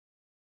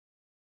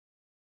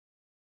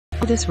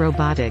Sanbot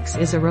Robotics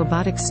is a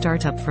robotics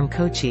startup from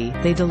Kochi.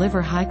 They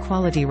deliver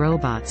high-quality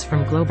robots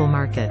from global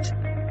market.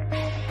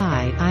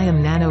 Hi, I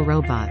am Nano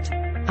Robot.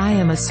 I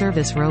am a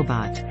service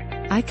robot.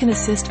 I can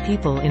assist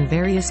people in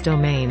various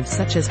domains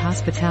such as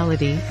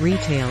hospitality,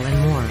 retail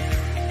and more.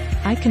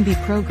 I can be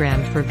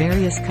programmed for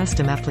various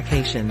custom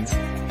applications.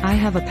 I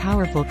have a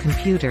powerful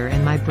computer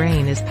and my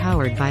brain is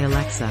powered by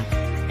Alexa.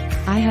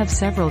 I have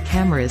several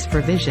cameras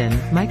for vision,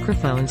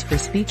 microphones for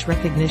speech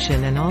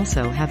recognition and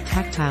also have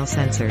tactile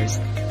sensors.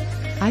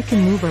 I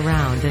can move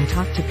around and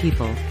talk to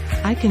people.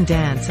 I can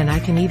dance and I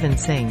can even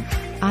sing.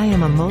 I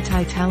am a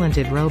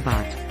multi-talented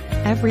robot.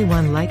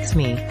 Everyone likes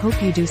me,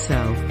 hope you do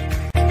so.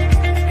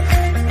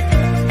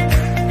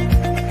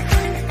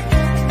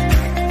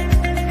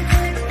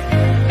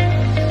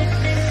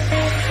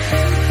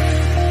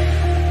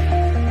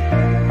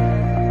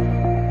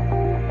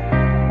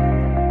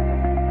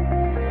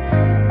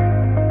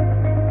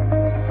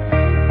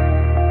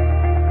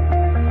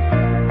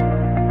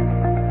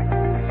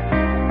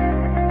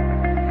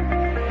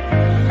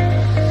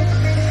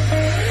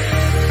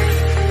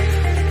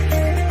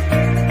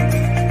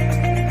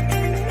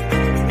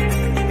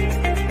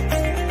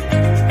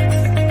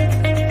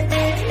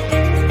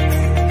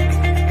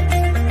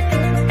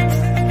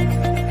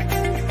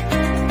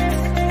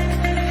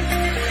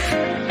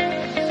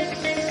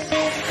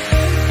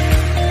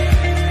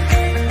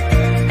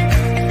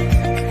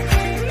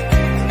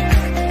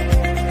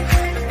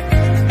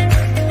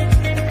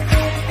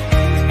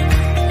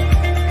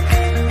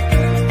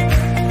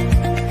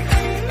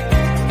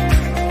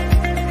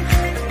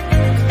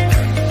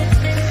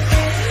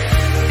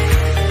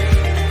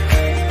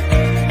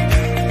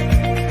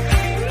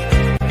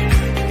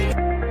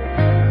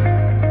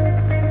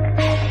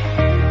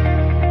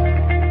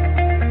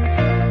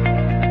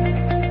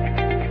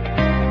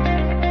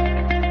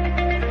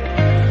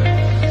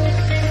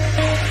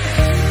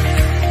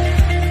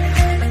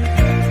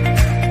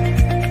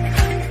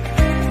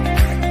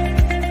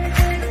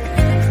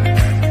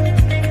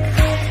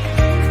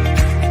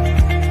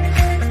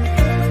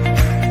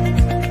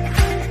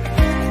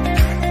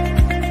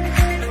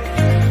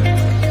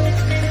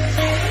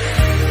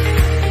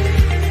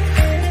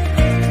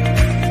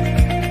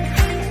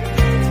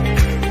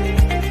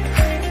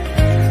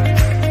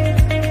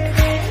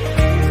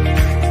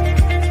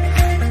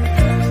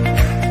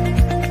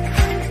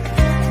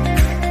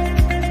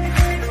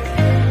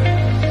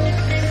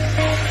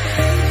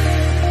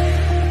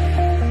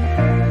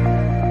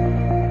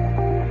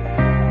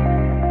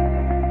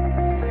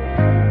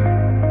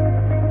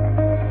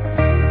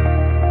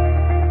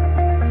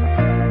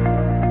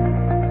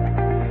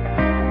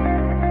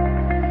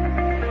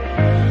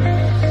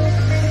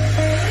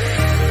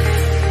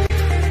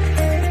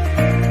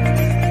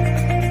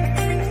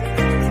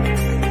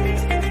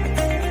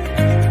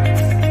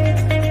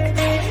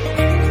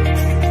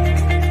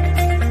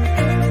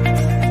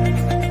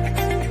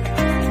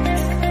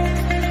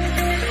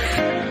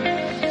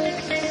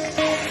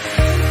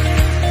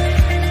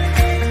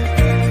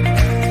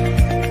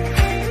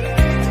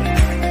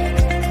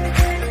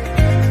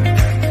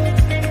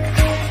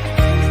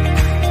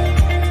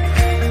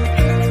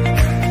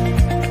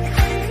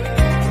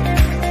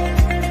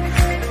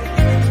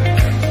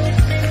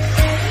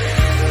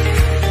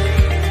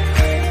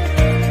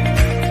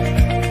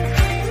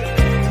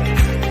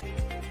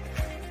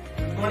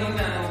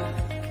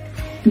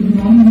 Good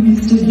morning,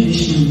 Mr.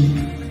 Jishnu.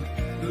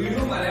 Do you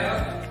know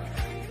Malayalam?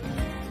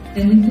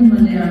 Enithu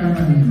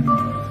Malayalam.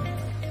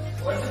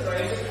 What's the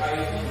price of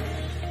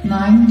iPhone?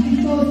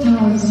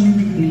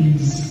 94,000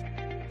 rupees.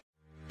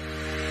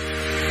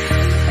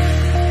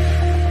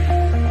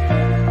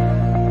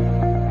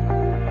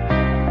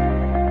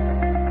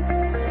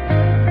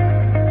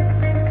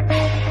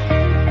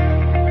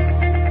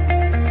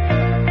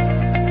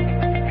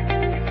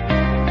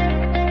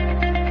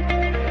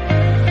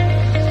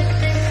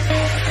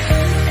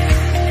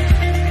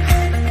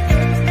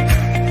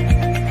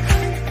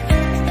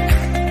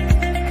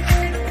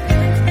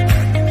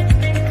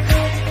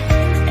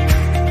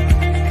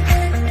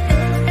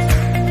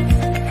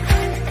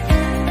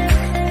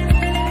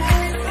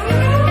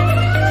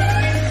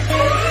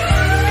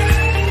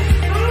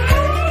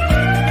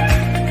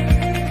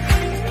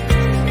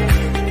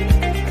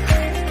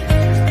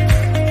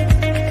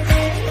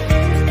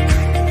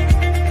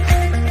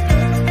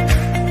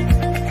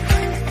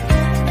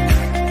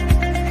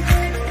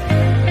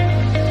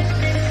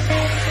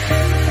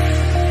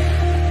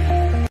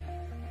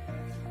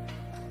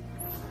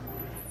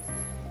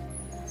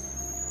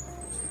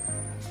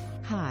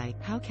 Hi,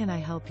 how can I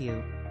help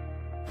you?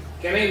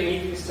 Can I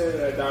meet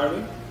Mr.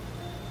 Darwin?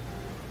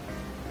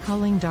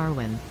 Calling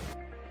Darwin.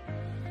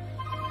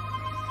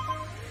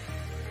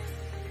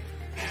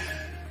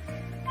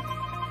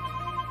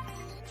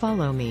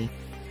 Follow me.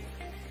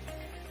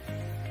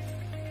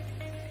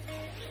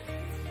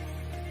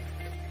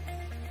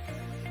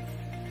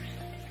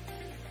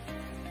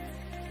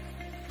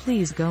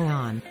 Please go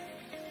on.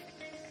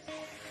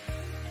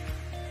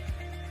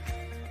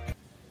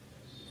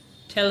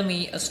 Tell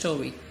me a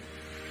story.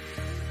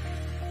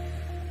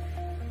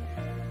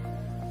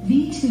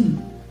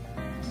 V2.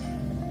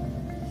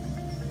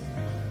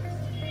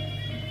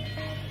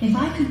 If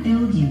I could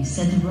build you,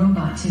 said the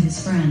robot to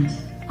his friend,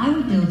 I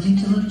would build you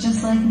to look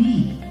just like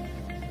me.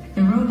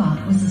 The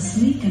robot was a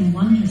sleek and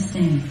wondrous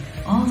thing,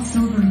 all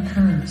silvery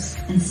curves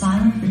and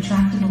silent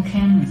retractable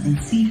cameras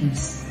and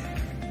seekers.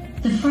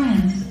 The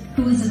friend,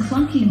 who was a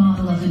clunky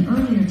model of an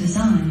earlier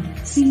design,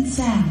 seemed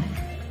sad.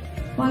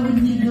 Why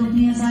wouldn't you build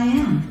me as I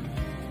am?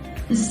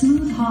 The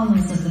smooth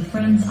hollows of the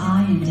friend's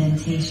eye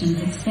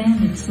indentations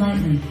expanded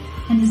slightly,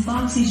 and his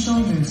boxy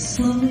shoulders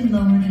slowly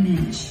lowered an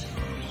inch.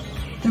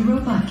 The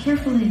robot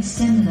carefully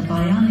extended a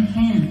bionic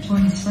hand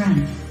toward his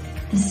friend,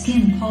 the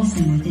skin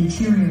pulsing with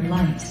interior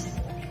light.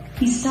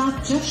 He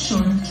stopped just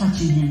short of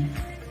touching him.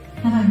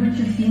 Have I hurt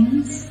your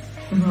feelings?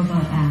 The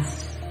robot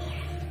asked.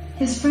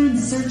 His friend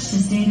searched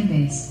his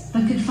database,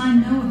 but could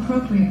find no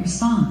appropriate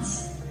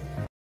response.